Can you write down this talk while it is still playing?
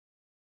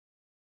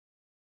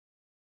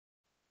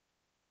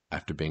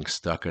After being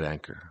stuck at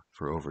anchor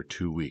for over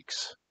 2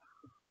 weeks,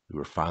 we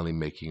were finally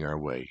making our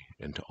way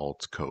into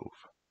Alt's Cove.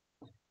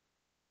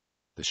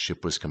 The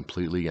ship was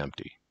completely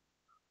empty.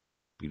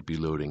 We'd be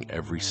loading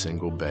every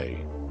single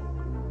bay.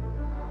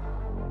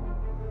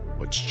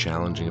 What's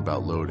challenging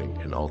about loading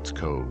in Alt's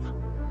Cove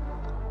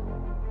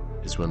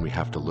is when we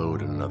have to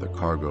load in another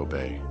cargo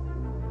bay,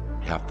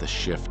 we have to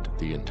shift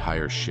the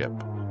entire ship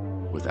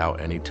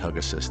without any tug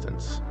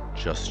assistance,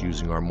 just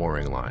using our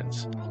mooring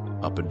lines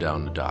up and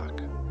down the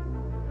dock.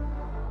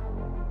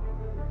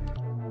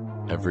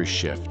 Every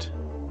shift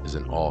is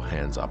an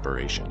all-hands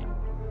operation,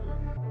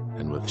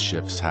 and with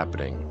shifts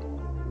happening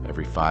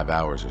every 5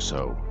 hours or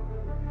so,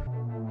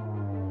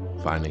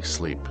 finding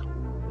sleep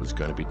was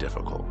going to be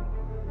difficult.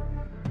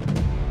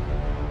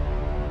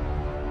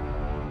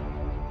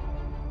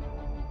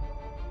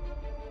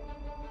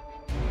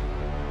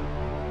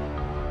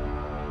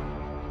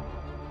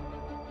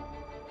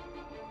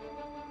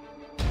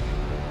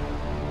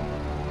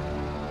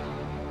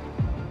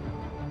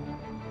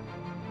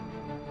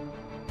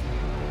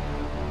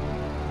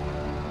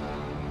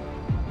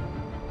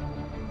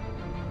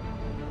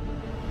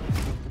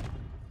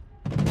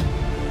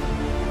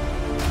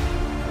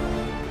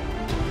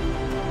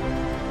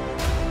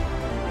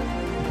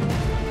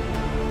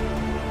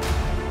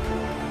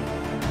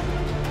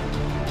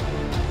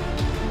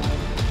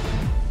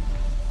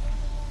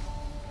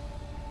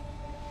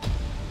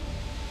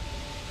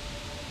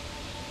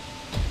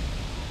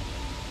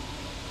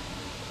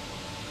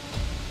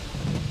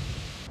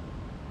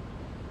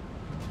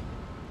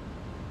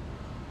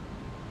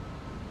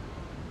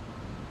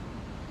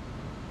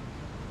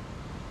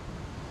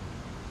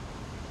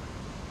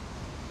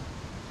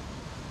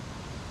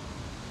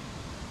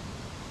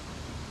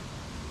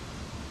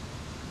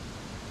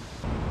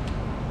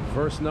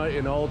 First night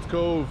in Alt's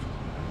Cove,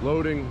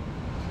 loading.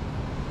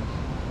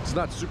 It's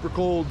not super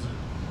cold.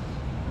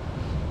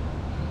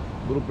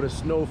 A little bit of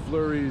snow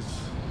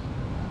flurries.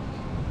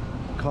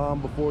 Calm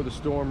before the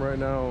storm right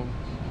now.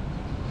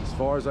 As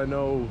far as I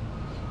know,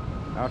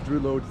 after we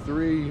load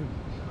 3,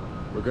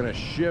 we're gonna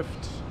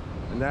shift,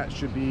 and that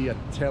should be at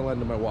the tail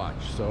end of my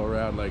watch. So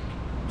around like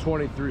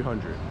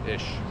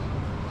 2300-ish.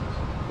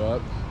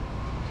 But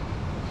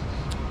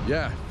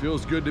yeah,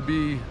 feels good to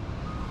be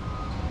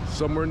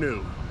somewhere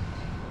new.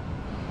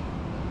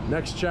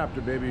 Next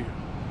chapter, baby.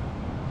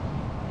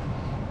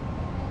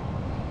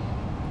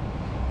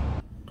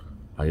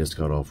 I just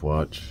got off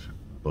watch,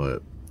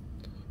 but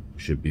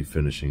should be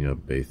finishing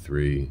up Bay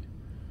 3.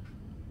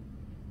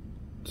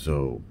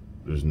 So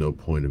there's no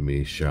point in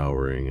me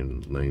showering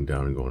and laying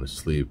down and going to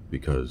sleep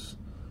because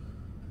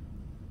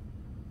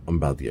I'm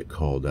about to get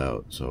called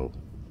out. So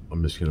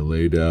I'm just gonna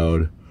lay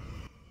down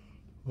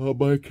on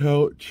my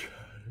couch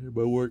in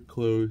my work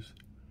clothes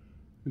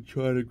and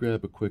try to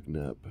grab a quick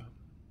nap.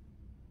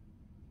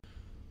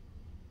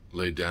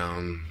 Laid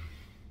down,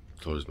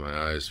 closed my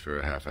eyes for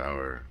a half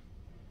hour,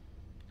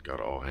 got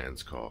all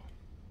hands call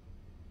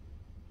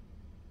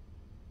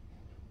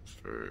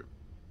for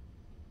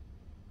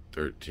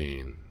 01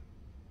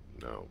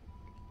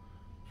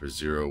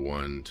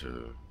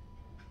 to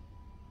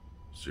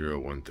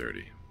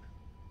 01:30.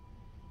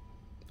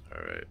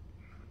 All right,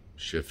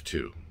 shift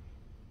 2.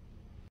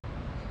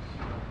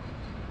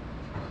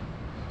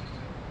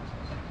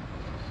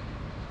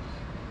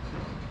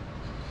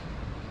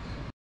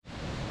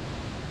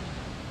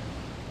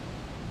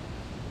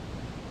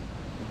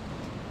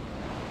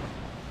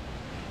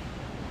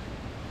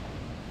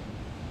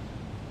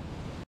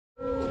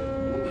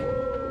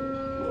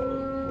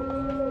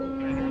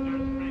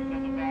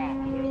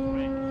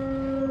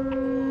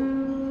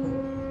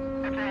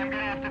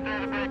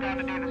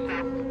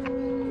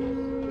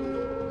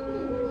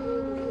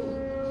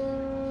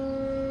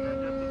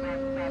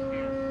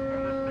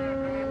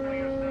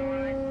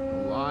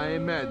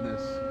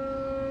 Madness.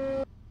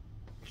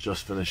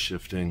 Just finished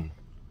shifting.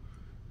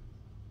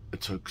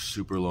 It took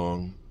super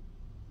long.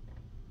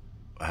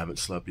 I haven't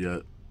slept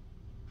yet.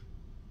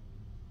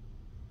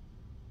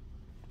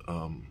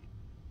 I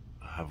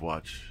have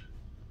watch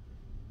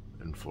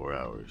in 4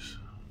 hours.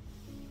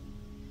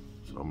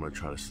 So I'm gonna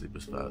try to sleep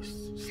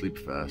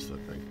fast, I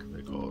think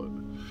they call it.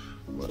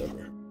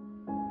 Whatever.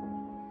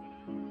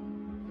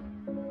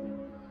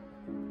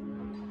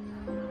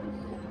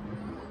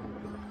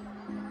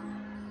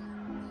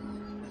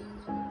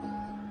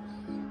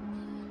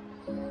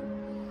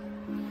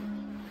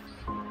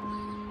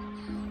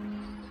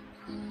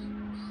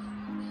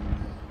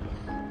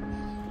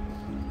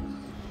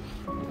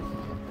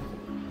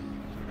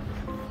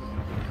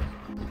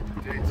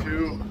 Day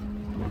 2,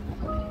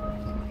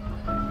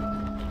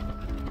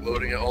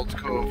 loading at Alt's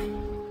Cove.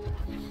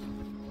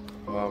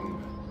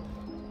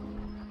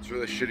 It's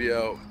really shitty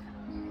out.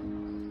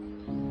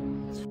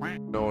 It's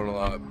snowing a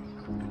lot.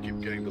 We keep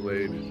getting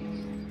delayed.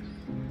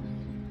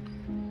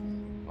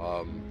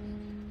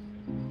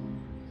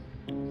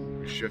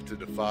 We shifted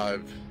to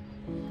 5.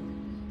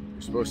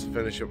 We're supposed to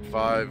finish up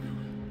 5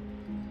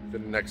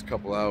 within the next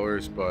couple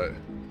hours, but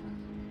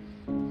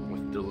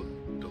with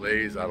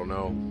delays, I don't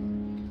know.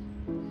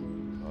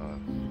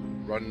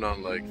 running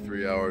on like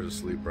 3 hours of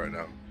sleep right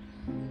now.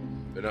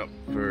 Been up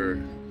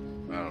for,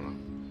 I don't know.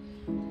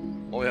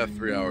 Only have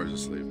 3 hours of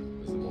sleep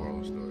is the moral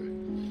of the story.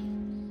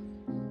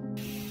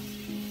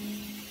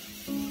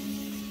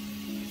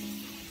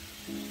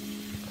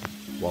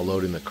 While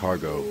loading the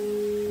cargo,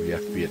 we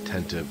have to be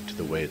attentive to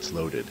the way it's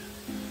loaded.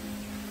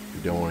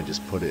 We don't want to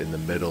just put it in the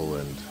middle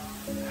and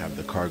have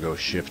the cargo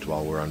shift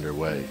while we're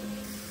underway.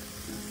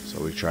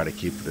 So we try to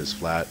keep it as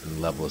flat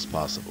and level as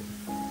possible.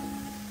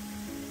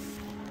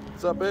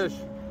 What's up, Ish?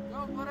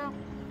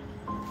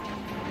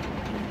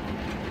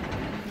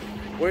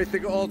 What do you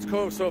think of Ald's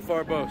Cove so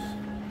far, boss?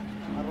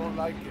 I don't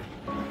like it.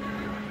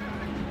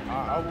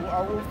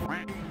 I will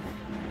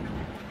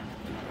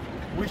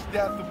wish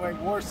that to my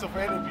worst of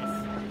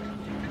enemies.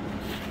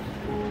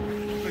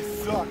 It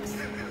sucks.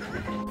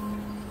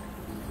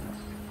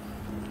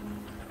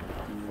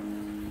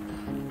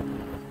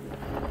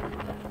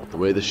 The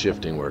way the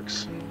shifting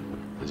works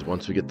is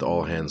once we get the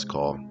all hands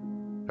call,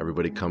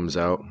 everybody comes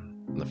out,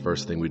 and the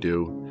first thing we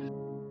do,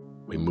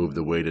 we move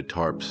the weighted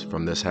tarps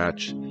from this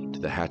hatch to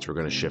the hatch we're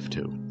going to shift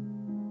to.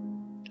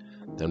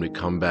 Then we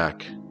come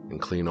back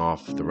and clean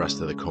off the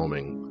rest of the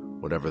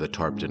combing, whatever the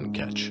tarp didn't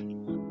catch.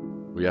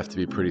 We have to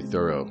be pretty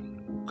thorough.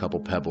 A couple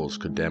pebbles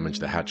could damage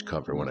the hatch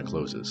cover when it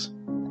closes.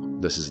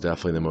 This is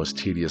definitely the most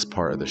tedious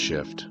part of the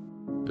shift.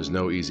 There's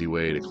no easy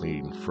way to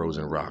clean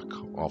frozen rock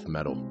off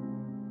metal.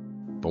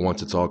 But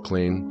once it's all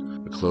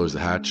clean, we close the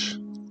hatch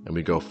and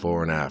we go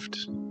fore and aft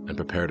and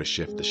prepare to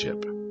shift the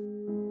ship.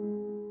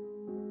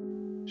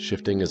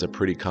 Shifting is a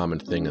pretty common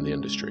thing in the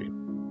industry.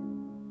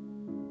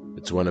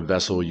 It's when a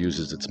vessel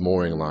uses its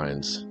mooring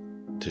lines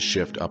to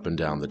shift up and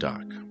down the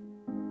dock.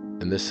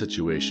 In this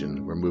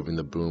situation, we're moving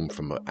the boom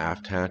from an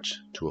aft hatch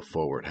to a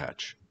forward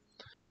hatch.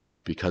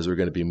 Because we're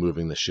going to be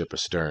moving the ship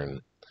astern,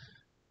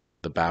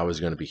 the bow is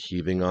going to be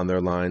heaving on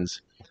their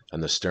lines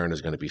and the stern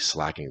is going to be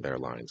slacking their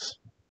lines.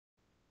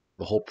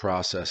 The whole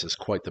process is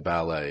quite the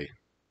ballet,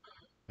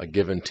 a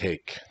give and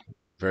take,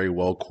 very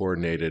well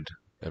coordinated,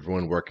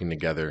 everyone working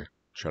together,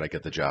 try to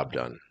get the job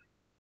done.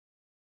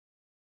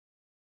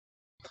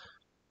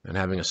 And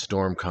having a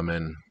storm come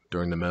in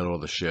during the middle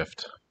of the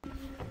shift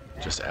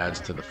just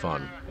adds to the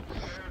fun.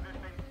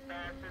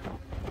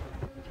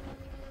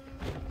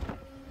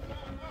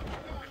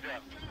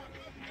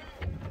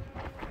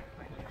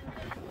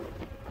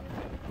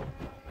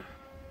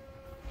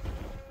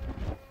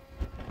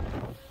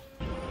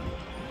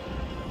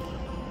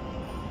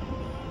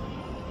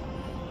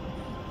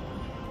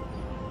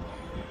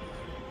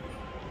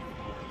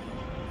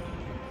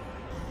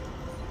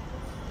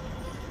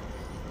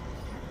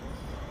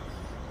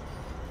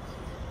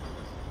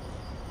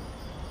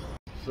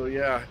 So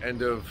yeah,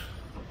 end of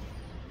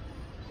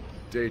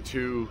day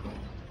 2.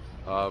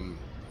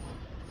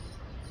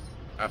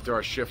 After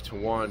our shift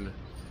 1,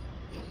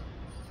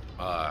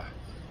 I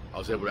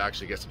was able to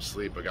actually get some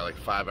sleep. I got like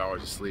 5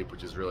 hours of sleep,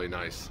 which is really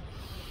nice.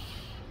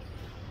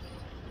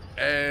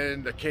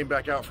 And I came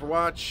back out for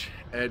watch,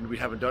 and we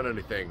haven't done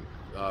anything.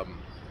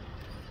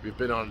 We've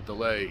been on a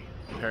delay.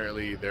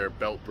 Apparently their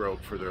belt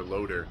broke for their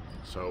loader,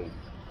 so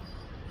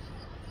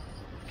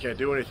can't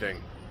do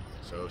anything.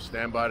 So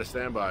standby to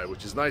standby,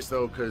 which is nice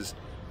though, because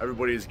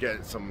everybody's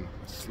getting some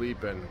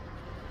sleep and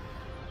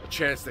a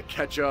chance to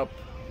catch up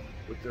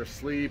with their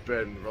sleep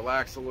and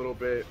relax a little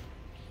bit.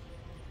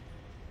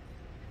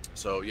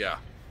 So yeah,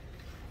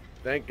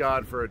 thank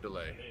God for a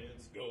delay.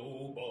 Let's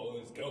go,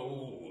 boys,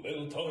 go.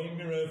 Little time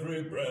your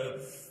every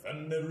breath,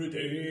 and every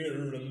day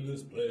you're in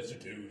this place, you're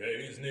 2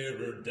 days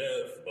nearer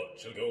death,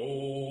 but you'll go.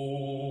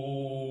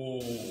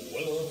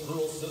 Well,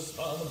 across the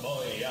span of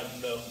my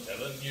hand, I'm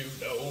telling you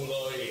no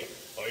lie.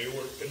 I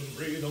work and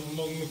breathe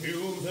among the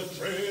fumes that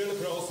trail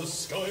across the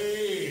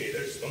sky.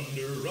 There's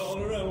thunder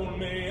all around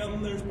me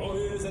and there's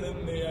poison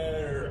in the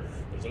air.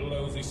 There's a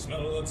lousy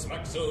smell that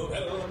smacks of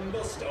hell and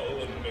dust all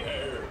in me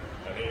hair.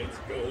 And it's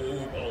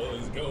go,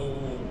 boys, go.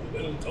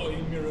 Little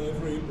time your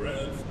every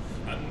breath,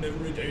 and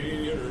every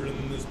day you're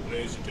in this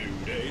place, you're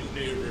 2 days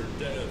nearer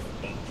death,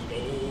 but you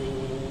go.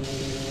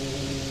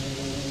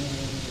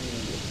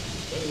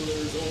 Well,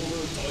 there's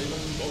overtime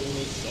and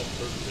bonus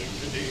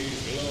opportunities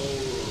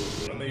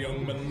galore, and the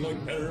young men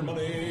like their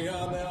money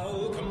and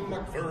they'll come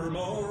back for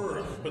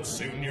more. But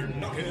soon you're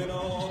knocking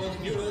on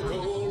and you'll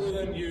go colder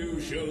than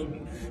you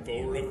should.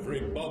 For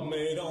every bob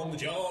made on the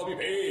job you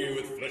pay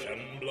with flesh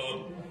and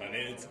blood. And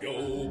it's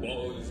go,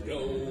 boys,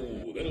 go.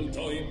 Little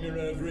time your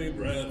every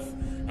breath,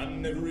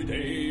 and every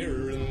day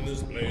you're in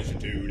this place, you're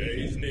 2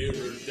 days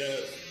nearer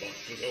death, but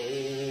you'll go.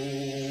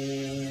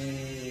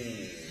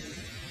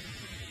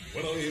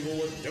 When I've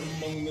worked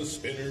among the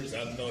spinners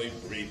and I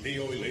breathe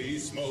the oily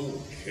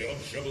smoke, I've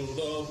shoveled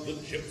up the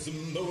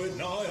gypsum, though it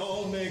nigh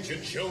all makes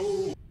it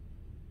show.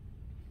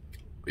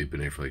 We've been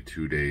here for like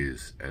 2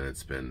 days and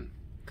it's been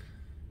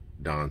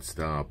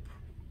non-stop,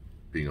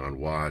 being on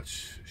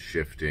watch,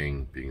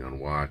 shifting, being on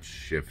watch,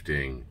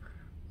 shifting.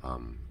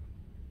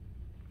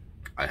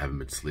 I haven't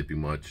been sleeping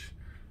much.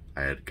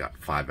 I had got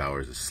 5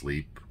 hours of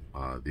sleep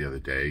the other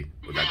day.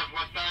 What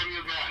time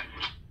you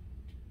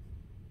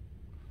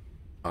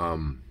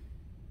got?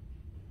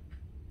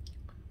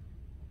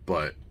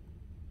 but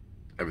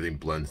everything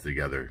blends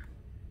together.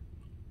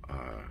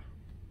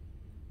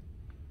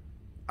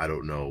 I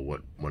don't know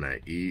what, when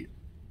I eat,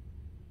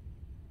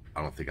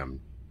 I don't think I'm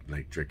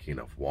like drinking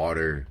enough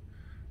water.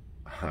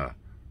 Like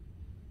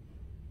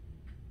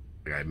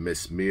I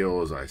miss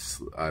meals. I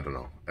don't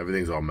know.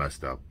 Everything's all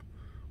messed up.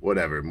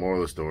 Whatever.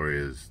 Moral of the story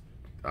is,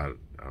 I don't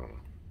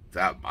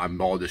know. I'm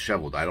all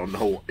disheveled. I don't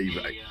know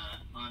even.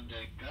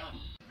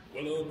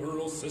 Well, a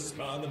process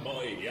man am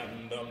I,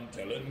 and I'm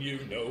telling you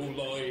no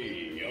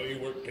lie. I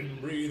work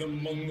and breathe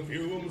among the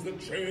fumes that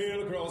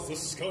trail across the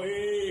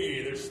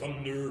sky. There's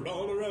thunder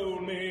all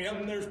around me,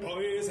 and there's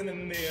poison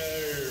in the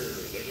air.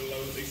 There's a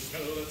lousy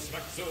smell that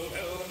smacks of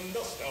hell and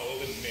dust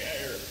all in the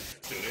air.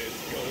 So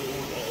let's go,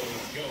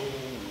 boys, go.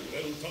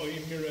 Well,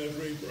 time your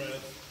every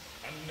breath,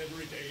 and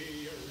every day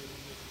you're in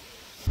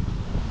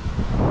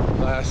this.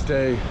 Last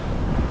day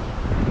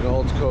in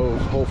Alud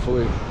Cove,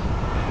 hopefully.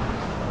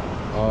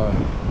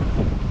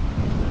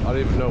 I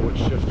don't even know what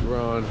shift we're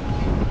on.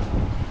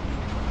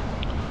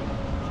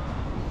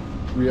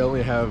 We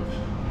only have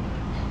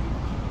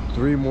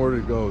 3 more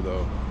to go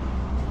though.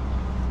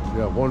 We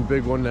got 1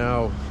 big one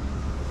now,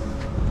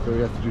 then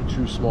we have to do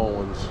 2 small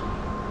ones.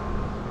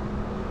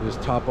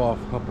 Just top off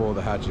a couple of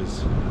the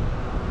hatches.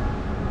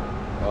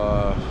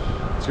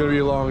 It's gonna be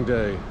a long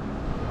day.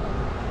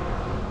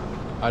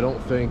 I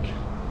don't think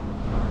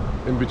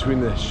in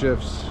between the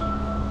shifts,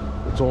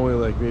 it's only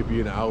like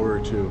maybe an hour or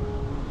 2.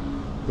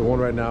 The one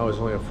right now is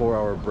only a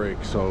 4-hour break,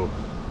 so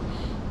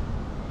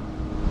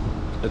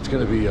it's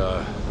gonna be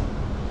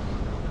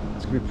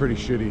pretty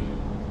shitty.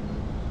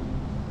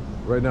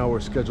 Right now we're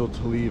scheduled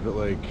to leave at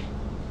like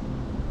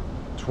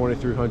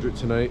 2300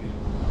 tonight,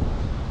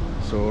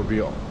 so it'll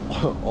be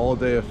all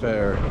day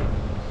affair.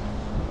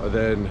 And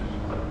then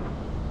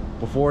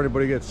before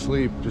anybody gets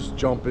sleep, just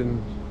jump in,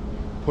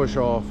 push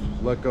off,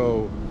 let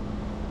go.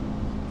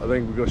 I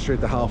think we go straight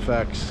to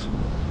Halifax,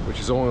 which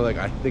is only like,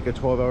 I think, a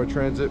 12-hour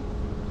transit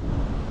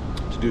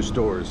to do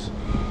stores.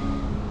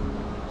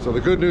 So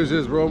the good news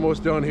is we're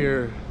almost done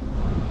here.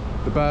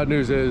 The bad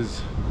news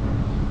is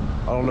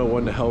I don't know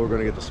when the hell we're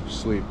gonna get to some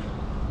sleep.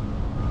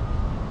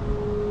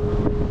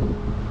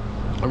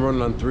 I'm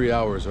running on 3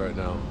 hours right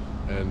now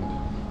and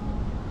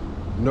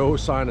no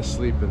sign of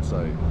sleep in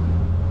sight.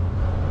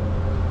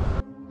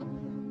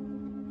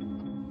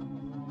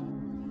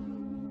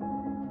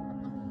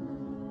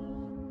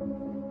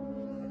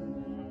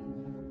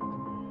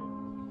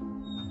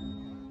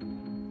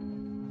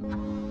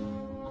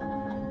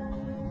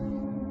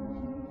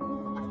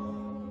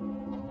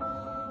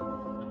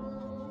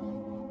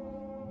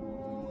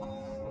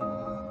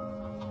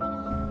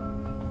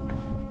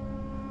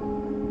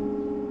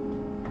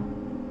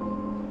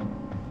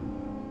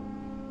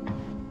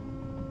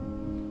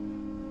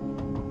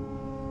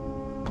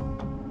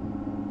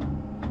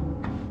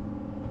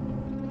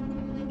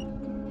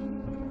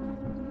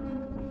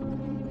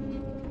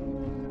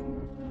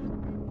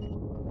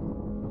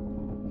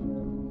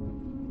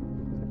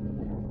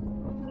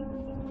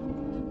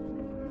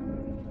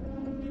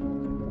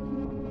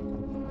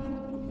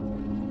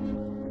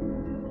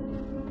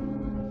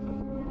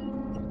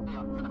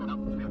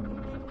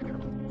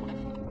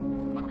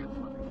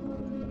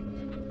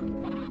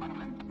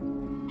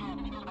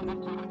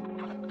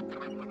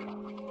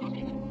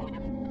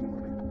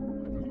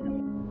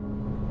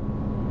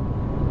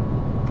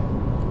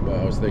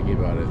 I was thinking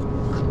about it.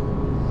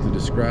 To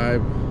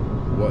describe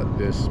what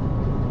this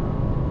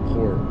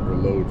port or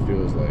load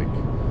feels like,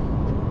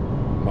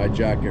 my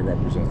jacket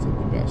represents it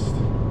the best.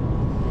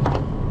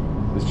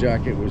 This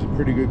jacket was in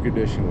pretty good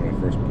condition when I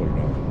first put it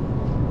on.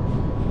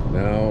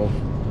 Now,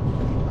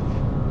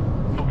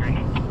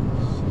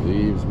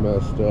 sleeves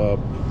messed up.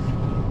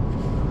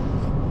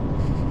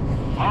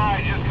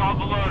 Alright, just called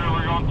the loader.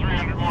 We're going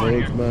 300 more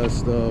Legs here.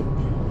 messed up.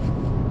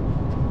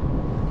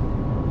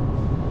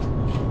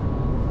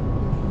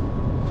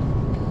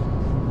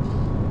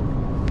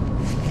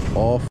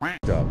 All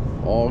f***ed up,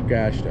 all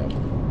gashed up.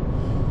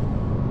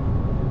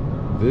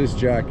 This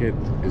jacket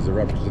is a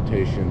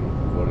representation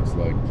of what it's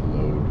like to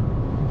load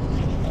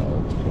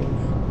Alud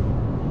Cove.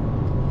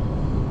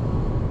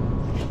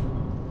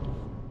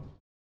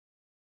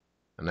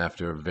 And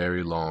after a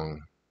very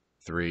long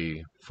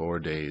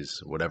 3-4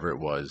 days, whatever it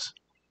was,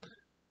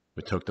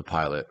 we took the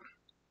pilot,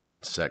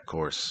 set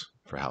course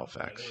for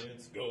Halifax.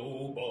 Let's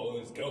go,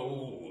 boys,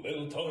 go.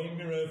 Little time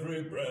your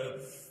every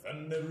breath,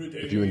 and every day.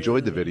 If you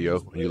enjoyed the video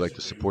and you'd like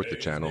to support the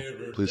channel,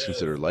 please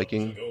consider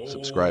liking,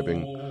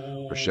 subscribing,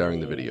 or sharing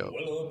the video.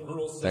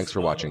 Thanks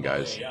for watching,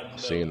 guys. I'll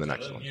see you in the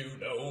next one.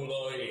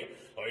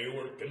 I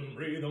work and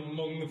breathe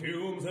among the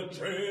fumes that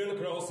trail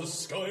across the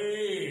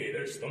sky.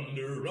 There's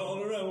thunder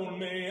all around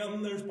me,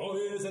 and there's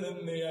poison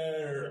in the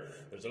air.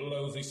 There's a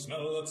lousy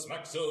smell that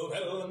smacks of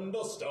hell and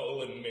dust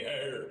all in me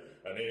hair.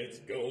 And it's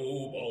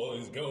go,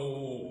 boys,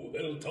 go.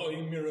 They'll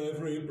time your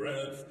every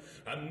breath,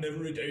 and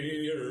every day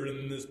you're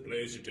in this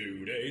place, you're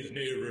 2 days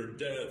nearer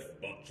death.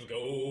 But you'll go.